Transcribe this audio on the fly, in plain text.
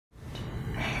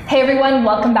Hey everyone,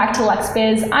 welcome back to Let's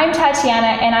Biz. I'm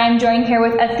Tatiana and I'm joined here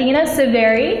with Athena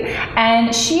Saveri,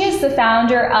 and she is the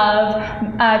founder of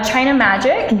China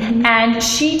Magic, and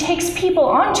she takes people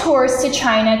on tours to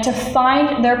China to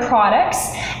find their products,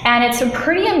 and it's a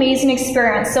pretty amazing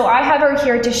experience. So I have her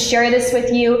here to share this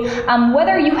with you.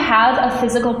 Whether you have a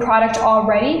physical product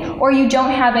already or you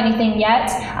don't have anything yet,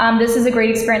 this is a great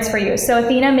experience for you. So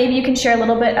Athena, maybe you can share a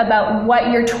little bit about what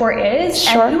your tour is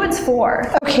and who it's for.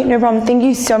 Okay, no problem. Thank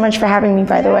you so much for having me,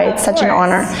 by the way. It's such an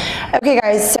honor. Okay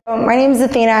guys, so my name is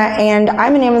Athena and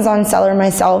I'm an Amazon seller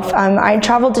myself. I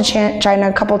traveled to China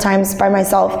a couple times by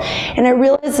myself, and I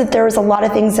realized that there was a lot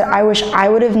of things that I wish I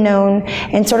would have known,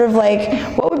 and sort of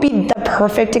like what would be the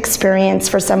perfect experience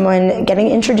for someone getting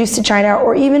introduced to China,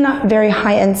 or even a very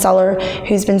high-end seller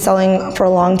who's been selling for a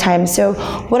long time. So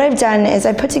what I've done is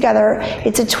I put together,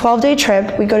 it's a 12-day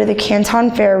trip. We go to the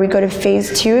Canton Fair, we go to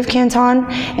phase 2 of Canton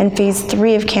and phase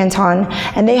 3 of Canton,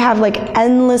 and they have like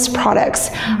endless products.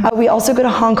 We also go to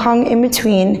Hong Kong in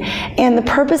between, and the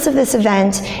purpose of this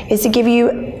event is to give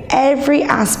you every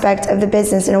aspect of the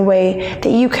business in a way that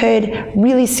you could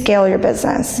really scale your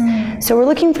business. So we're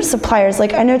looking for suppliers.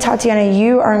 Like, I know, Tatiana,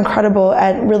 you are incredible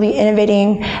at really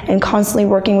innovating and constantly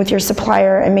working with your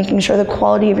supplier and making sure the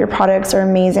quality of your products are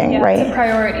amazing, right? It's a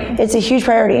priority. It's a huge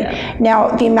priority. Yeah.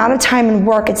 Now, the amount of time and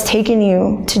work it's taken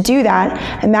you to do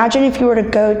that, imagine if you were to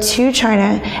go to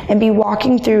China and be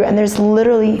walking through, and there's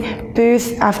literally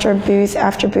booth after booth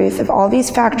after booth of all these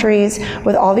factories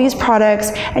with all these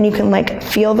products, and you can like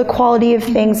feel the quality of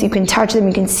things, you can touch them,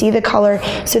 you can see the color.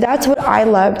 So that's what I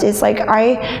loved, is like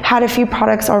I had a few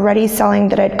products already selling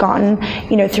that I'd gotten,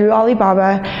 you know, through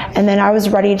Alibaba, and then I was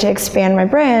ready to expand my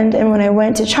brand. And when I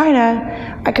went to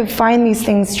China, I could find these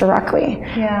things directly.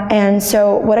 Yeah. And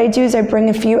so what I do is I bring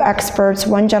a few experts.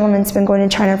 One gentleman's been going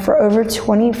to China for over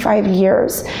 25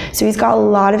 years. So he's got a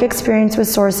lot of experience with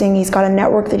sourcing. He's got a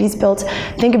network that he's built.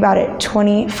 Think about it,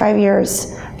 25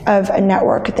 years of a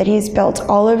network that he's built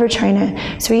all over China.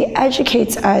 So he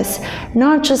educates us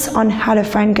not just on how to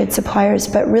find good suppliers,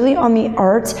 but really on the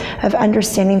art of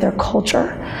understanding their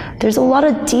culture. There's a lot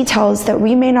of details that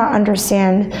we may not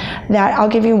understand. That I'll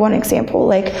give you one example.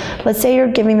 Like, let's say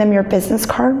you're giving them your business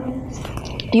card.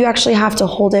 You actually have to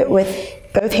hold it with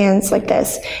both hands like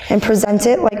this and present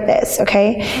it like this,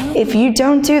 okay? If you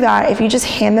don't do that, if you just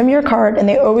hand them your card and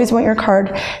they always want your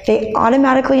card, they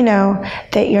automatically know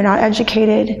that you're not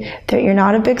educated, that you're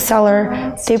not a big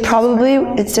seller. They probably,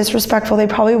 it's disrespectful, they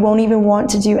probably won't even want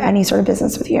to do any sort of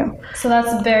business with you. So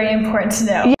that's very important to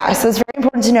know. Yeah, so it's very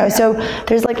important to know. So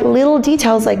there's like little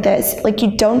details like this. Like,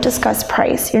 you don't discuss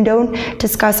price, you don't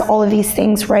discuss all of these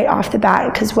things right off the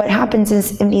bat, because what happens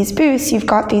is in these booths, you've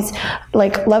got these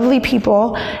like lovely people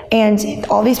and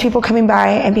all these people coming by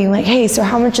and being like, hey, so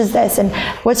how much is this, and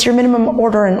what's your minimum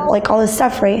order, and like all this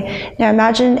stuff, right? Now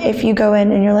imagine if you go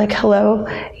in and you're like, hello,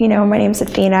 you know, my name's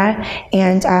Athena,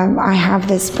 and I have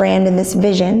this brand and this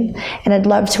vision, and I'd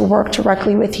love to work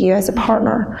directly with you as a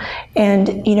partner,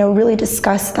 and, you know, really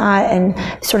discuss that and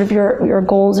sort of your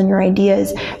goals and your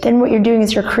ideas. Then what you're doing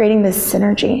is you're creating this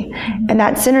synergy, and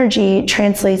that synergy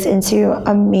translates into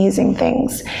amazing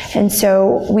things. And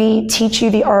so we teach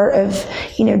you the art of,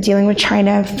 you know, dealing with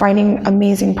China, finding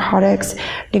amazing products,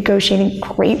 negotiating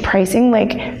great pricing.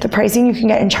 Like the pricing you can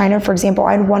get in China, for example,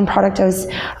 I had one product I was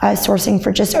sourcing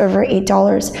for just over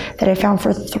 $8 that I found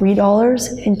for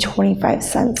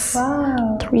 $3.25.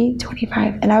 Wow.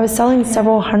 $3.25. And I was selling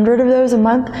several hundred of those a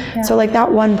month. Yeah. So like that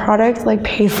one product like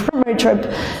paid for my trip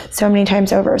so many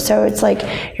times over. So it's like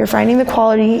you're finding the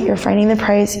quality, you're finding the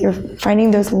price, you're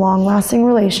finding those long-lasting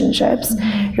relationships.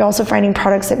 You're also finding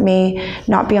products that may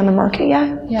not be on the market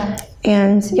yet. Yeah.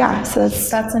 And yeah, so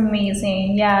that's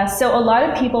amazing. Yeah, so a lot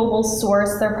of people will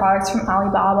source their products from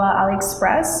Alibaba,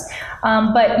 AliExpress,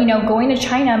 but you know, going to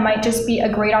China might just be a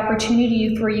great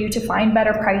opportunity for you to find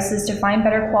better prices, to find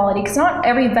better quality, because not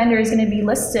every vendor is going to be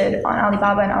listed on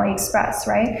Alibaba and AliExpress,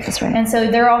 right? That's right. And so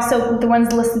they're also, the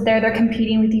ones listed there, they're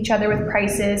competing with each other with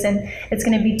prices, and it's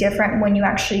going to be different when you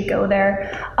actually go there.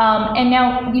 And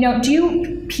now, you know,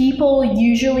 do people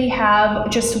usually have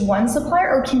just one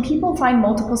supplier, or can people find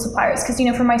multiple suppliers? Because,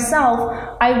 you know, for myself,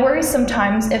 I worry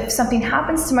sometimes if something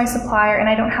happens to my supplier and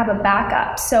I don't have a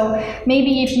backup. So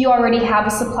maybe if you already have a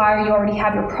supplier, you already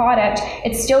have your product,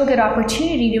 it's still a good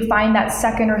opportunity to find that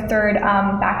second or third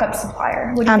backup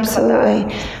supplier. What do you think about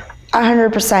that?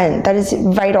 100%. That is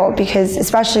vital, because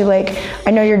especially like,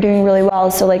 I know you're doing really well.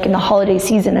 So like in the holiday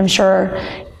season, I'm sure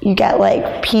you get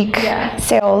like peak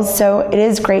sales. So it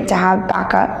is great to have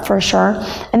backup for sure.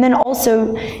 And then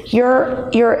also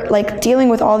you're like dealing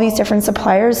with all these different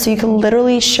suppliers, so you can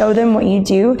literally show them what you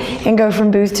do and go from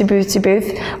booth to booth to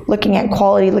booth, looking at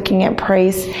quality, looking at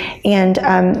price. And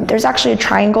there's actually a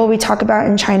triangle we talk about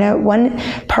in China. One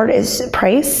part is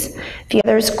price, the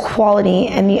other is quality,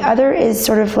 and the other is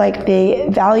sort of like the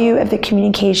value of the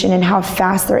communication and how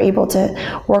fast they're able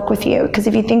to work with you. Because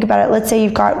if you think about it, let's say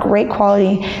you've got great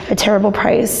quality, a terrible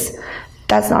price,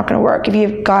 that's not going to work. If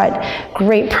you've got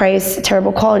great price,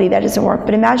 terrible quality, that doesn't work.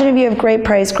 But imagine if you have great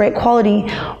price, great quality,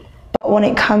 but when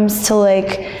it comes to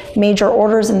like major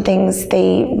orders and things,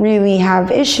 they really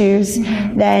have issues,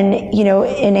 then, you know,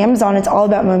 in Amazon, it's all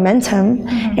about momentum,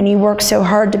 and you work so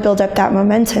hard to build up that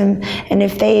momentum. And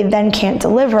if they then can't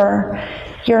deliver,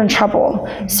 you're in trouble.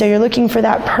 So you're looking for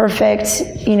that perfect,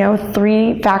 you know,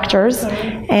 3 factors,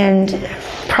 and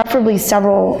preferably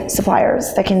several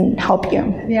suppliers that can help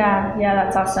you. Yeah,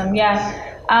 that's awesome.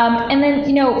 And then,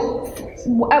 you know,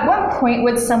 at what point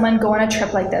would someone go on a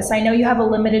trip like this? I know you have a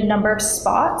limited number of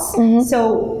spots.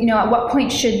 So, you know, at what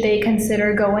point should they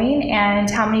consider going, and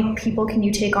how many people can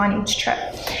you take on each trip?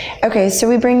 Okay, so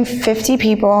we bring 50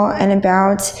 people and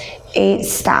about 8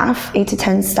 to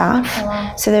 10 staff. Oh,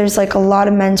 wow. So there's like a lot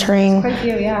of mentoring. Quite a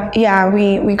few, Yeah,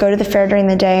 we go to the fair during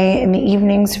the day. In the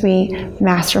evenings, we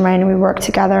mastermind and we work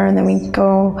together, and then we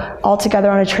go all together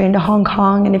on a train to Hong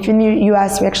Kong. And if you're in the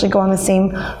US, we actually go on the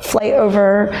same flight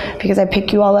over, because I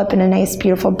pick you all up in a nice,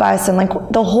 beautiful bus. And like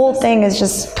the whole thing is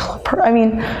just, I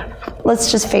mean,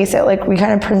 let's just face it, like we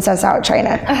kind of princess out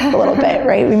China a little bit,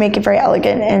 right? We make it very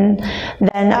elegant. And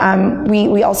then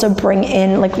we also bring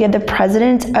in, like we had the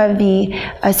president of the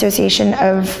Association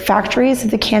of Factories of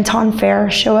the Canton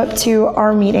Fair show up to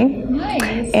our meeting.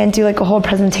 Nice. And do like a whole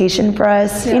presentation for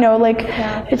us. You know, like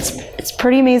it's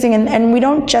pretty amazing. And we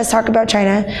don't just talk about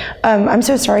China. I'm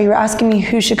so sorry, you were asking me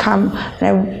who should come, and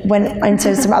I went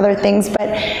into some other things,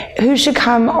 but who should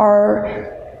come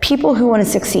are people who want to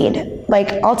succeed.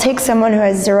 Like, I'll take someone who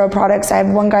has 0 products. I have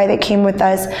one guy that came with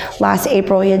us last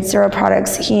April. He had 0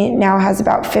 products. He now has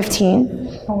about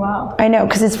 15. Oh, wow. I know,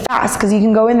 because it's fast, because you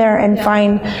can go in there and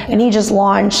find, and he just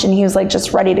launched, and he was like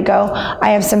just ready to go. I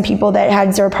have some people that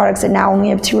had 0 products that now only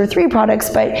have 2 or 3 products,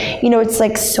 but you know, it's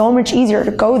like so much easier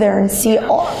to go there and see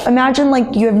imagine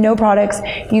like you have no products,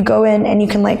 you go in and you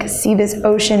can like see this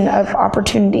ocean of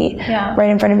opportunity right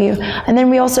in front of you. And then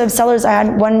we also have sellers. I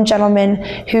had one gentleman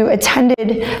who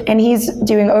attended, and he's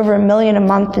doing over $1 million a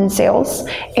month in sales,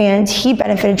 and he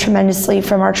benefited tremendously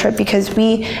from our trip, because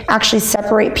we actually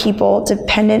separate people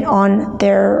dependent on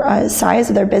their size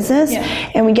of their business,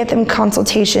 and we get them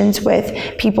consultations with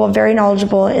people very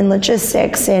knowledgeable in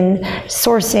logistics and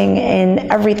sourcing and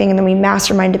everything, and then we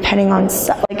mastermind depending on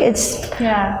like it's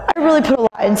I really put a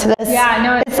lot into this.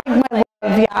 It's like my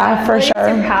love, for sure.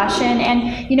 Your passion.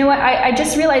 And you know what, I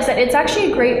just realized that it's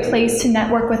actually a great place to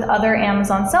network with other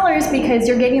Amazon sellers, because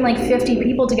you're getting like 50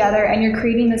 people together and you're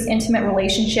creating this intimate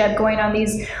relationship, going on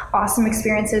these awesome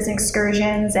experiences and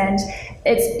excursions. And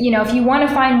it's, you know, if you want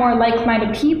to find more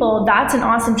like-minded people, that's an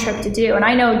awesome trip to do. And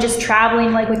I know just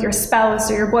traveling like with your spouse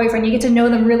or your boyfriend, you get to know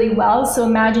them really well. So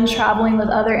imagine traveling with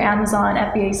other Amazon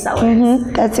FBA sellers.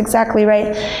 That's exactly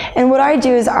right. And what I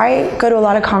do is I go to a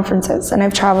lot of conferences, and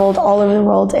I've traveled all over the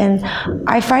world, and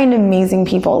I find amazing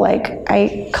people. Like,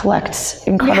 I collect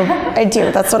incredible, I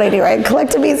do, that's what I do. I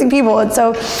collect amazing people. And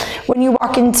so when you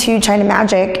walk into China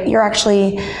Magic, you're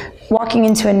actually walking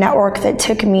into a network that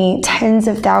took me tens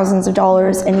of thousands of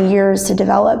dollars and years to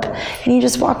develop. And you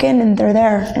just walk in and they're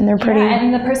there, and they're pretty.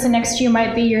 And the person next to you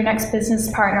might be your next business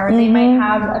partner. They might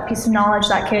have a piece of knowledge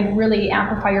that could really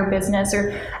amplify your business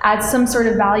or add some sort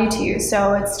of value to you.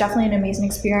 So it's definitely an amazing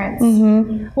experience.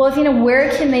 Well, Athena, where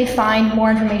can they find more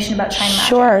information about China Magic?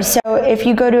 Sure. So if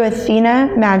you go to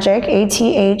Athena Magic,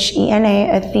 ATHENA,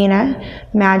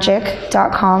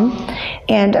 AthenaMagic.com,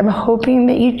 and I'm hoping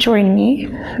that you join me.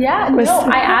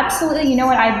 I absolutely, you know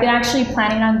what, I've been actually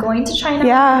planning on going to China with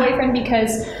my boyfriend,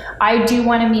 because I do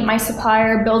want to meet my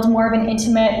supplier, build more of an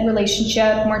intimate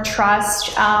relationship, more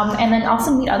trust, and then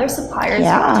also meet other suppliers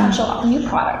with potential new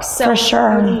products. So for sure.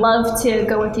 I would love to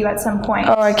go with you at some point.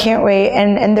 Oh, I can't wait.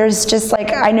 And there's just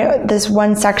like, I know this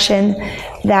one section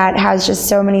that has just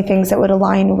so many things that would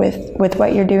align with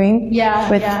what you're doing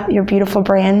with your beautiful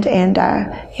brand. And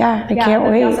I can't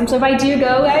wait. Awesome. So if I do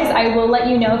go, guys, I will let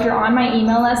you know. If you're on my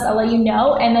email list, I'll let you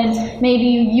know. And then maybe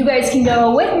you guys can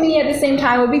go with me at the same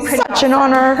time. It would be pretty Such an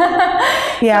honor.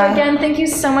 So again, thank you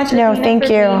so much, Athena, thank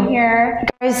for you. being here.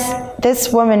 Guys, guys,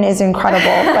 this woman is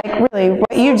incredible. Like really,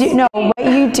 what you do, no, what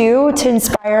you do to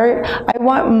inspire. I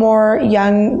want more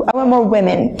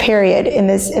women, period, in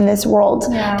this world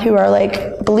who are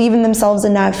like believe in themselves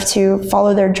enough to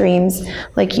follow their dreams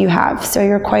like you have. So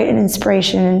you're quite an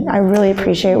inspiration, and I really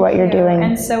appreciate what you're doing.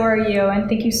 And so are you, and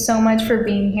thank you so much for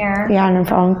being here. Yeah, no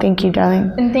problem. Thank you,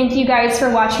 darling. And thank you guys for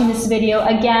watching this video.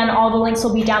 Again, all the links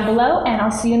will be down below, and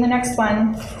I'll see you in the next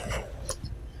one.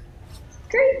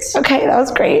 Great. Okay, that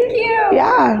was great. Thank you.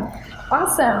 Yeah.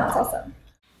 Awesome. That's awesome.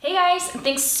 Hey guys,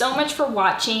 thanks so much for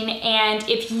watching, and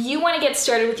if you want to get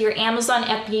started with your Amazon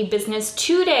FBA business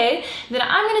today, then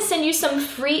I'm going to send you some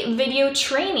free video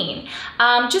training,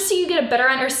 just so you get a better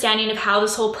understanding of how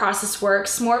this whole process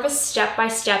works, more of a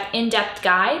step-by-step, in-depth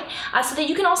guide, so that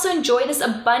you can also enjoy this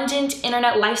abundant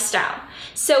internet lifestyle.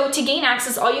 So to gain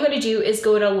access, all you got to do is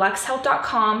go to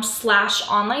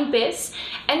luxhealth.com/onlinebiz,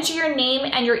 enter your name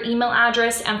and your email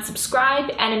address and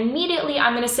subscribe, and immediately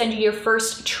I'm going to send you your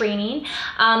first training.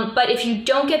 But if you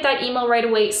don't get that email right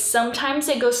away, sometimes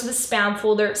it goes to the spam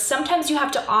folder. Sometimes you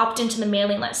have to opt into the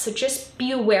mailing list. So just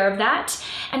be aware of that.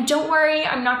 And don't worry,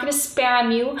 I'm not going to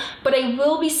spam you, but I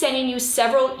will be sending you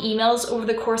several emails over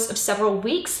the course of several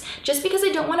weeks, just because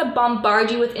I don't want to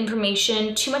bombard you with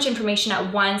information, too much information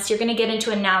at once. You're going to get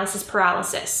into analysis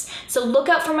paralysis. So look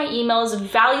out for my emails,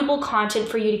 valuable content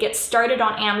for you to get started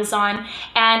on Amazon.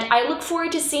 And I look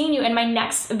forward to seeing you in my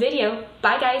next video.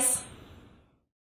 Bye guys.